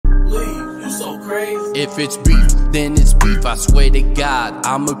crazy. If it's beef, then it's beef. I swear to God,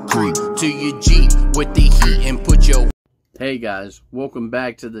 I'ma creep to your Jeep with the heat and put your... Hey guys, welcome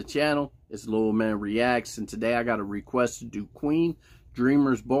back to the channel. It's Lil Man Reacts, and today I got a request to do Queen,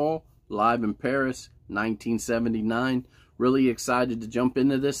 Dreamers Ball, live in Paris, 1979. Really excited to jump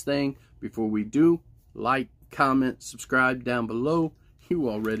into this thing. Before we do, like, comment, subscribe down below. You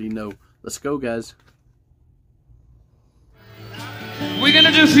already know. Let's go, guys. We're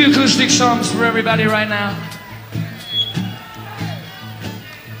gonna do a few acoustic songs for everybody right now.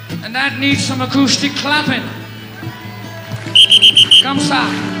 And that needs some acoustic clapping. Comme ça.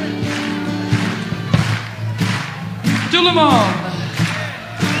 Tout le monde.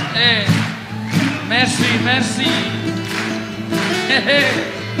 Hey. Merci, merci. Hey, hey.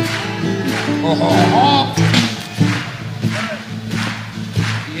 Oh, oh, oh.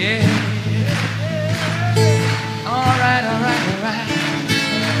 Yeah. All right, all right, all right.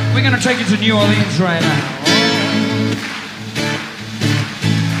 We're gonna take you to New Orleans right now.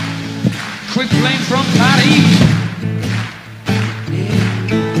 Quick plane from Paris.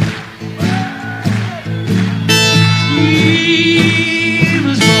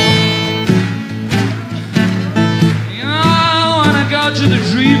 Dreamers Ball. You know, I wanna go to the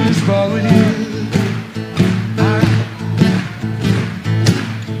Dreamers Ball with you.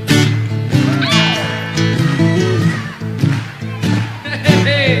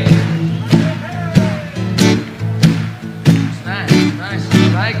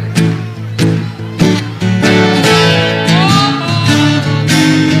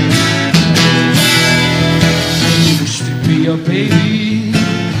 Your baby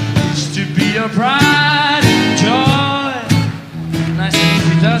used to be your pride and joy. Nice and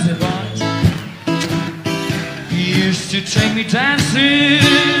easy does it, boys. He used to take me dancing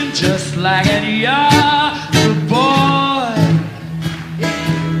just like any other boy.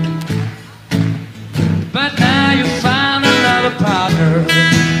 But now you found another partner.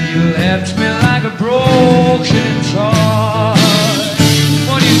 You left me like a broken toy.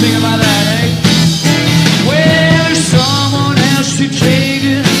 What do you think about that, eh? Well, there's someone else to take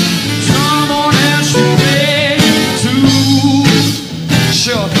it, someone else to pay to.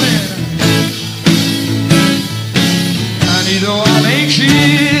 Sure thing. And either I make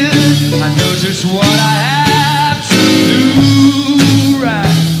it, I know just what I have to do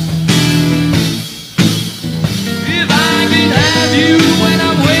right. If I can have you when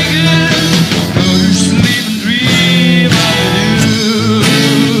I'm waking, go to sleep and dream of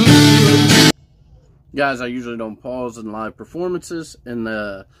you. Guys, I usually don't pause in live performances, and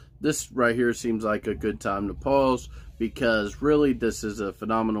this right here seems like a good time to pause, because really this is a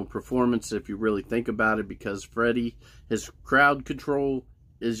phenomenal performance if you really think about it, because Freddie, his crowd control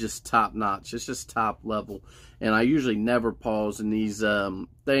is just top notch. It's just top level, and I usually never pause in these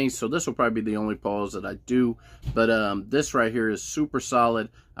things, so this will probably be the only pause that I do. But this right here is super solid.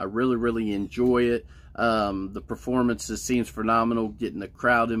 I really enjoy it. The performances seems phenomenal, getting the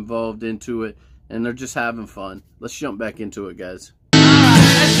crowd involved into it, and they're just having fun. Let's jump back into it, guys. Alright,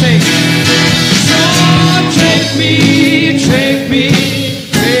 let's take it. So take me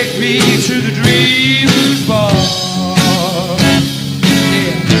to the Dreamers Ball.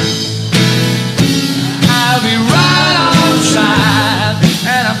 Yeah. I'll be right outside,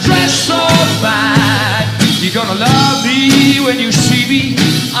 and I'm dressed so fine. You're gonna love me when you see me.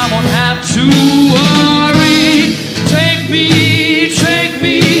 I won't have to worry. Take me.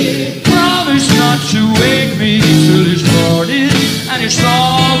 Promise not to wake me till it's morning, and it's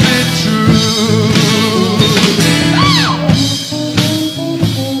all been true.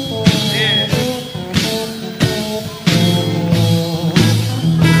 Yeah.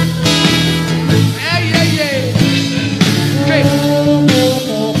 Yeah. Okay.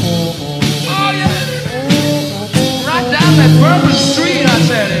 Oh yeah. Right down that Bourbon Street, I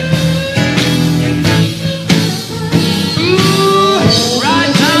said it.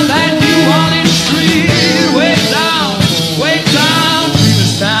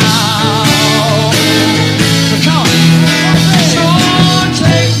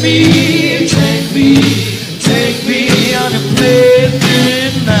 Take me on a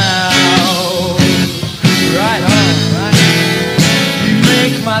plane now. Right on, right. You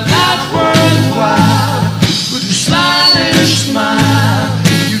make my life worthwhile with a smiling smile.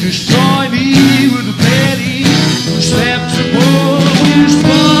 You destroy me with a petty, acceptable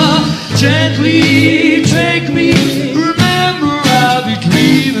whisper. Gently take me. Remember, I'll be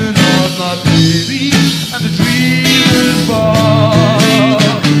dreaming of my baby and the Dreamers Ball.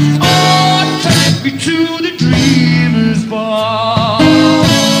 To the Dreamers Ball.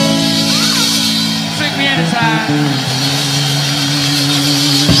 Take me anytime.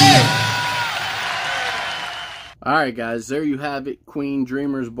 Hey! Alright guys, there you have it. Queen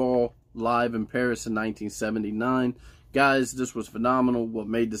Dreamers Ball live in Paris in 1979. Guys, this was phenomenal. What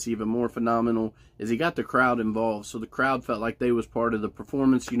made this even more phenomenal is he got the crowd involved. So the crowd felt like they was part of the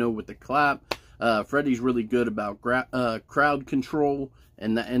performance, you know, with the clap. Freddie's really good about crowd control,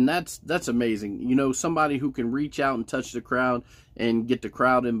 and that's amazing. You know, somebody who can reach out and touch the crowd and get the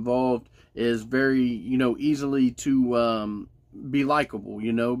crowd involved is very, you know, easily to be likable,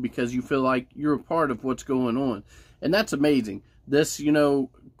 you know, because you feel like you're a part of what's going on. And that's amazing. This, you know,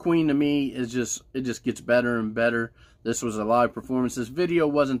 Queen to me is just, it just gets better and better. This was a live performance. This video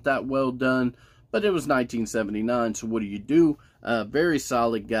wasn't that well done, but it was 1979, so what do? Very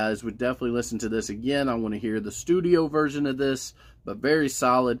solid, guys. Would definitely listen to this again. I want to hear the studio version of this, but very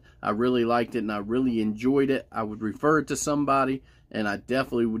solid. I really liked it, and I really enjoyed it. I would refer it to somebody, and I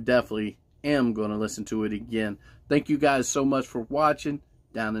definitely am going to listen to it again. Thank you guys so much for watching.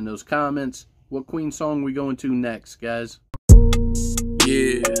 Down in those comments, what Queen song we going to next, guys?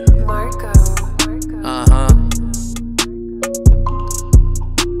 Yeah. Marco.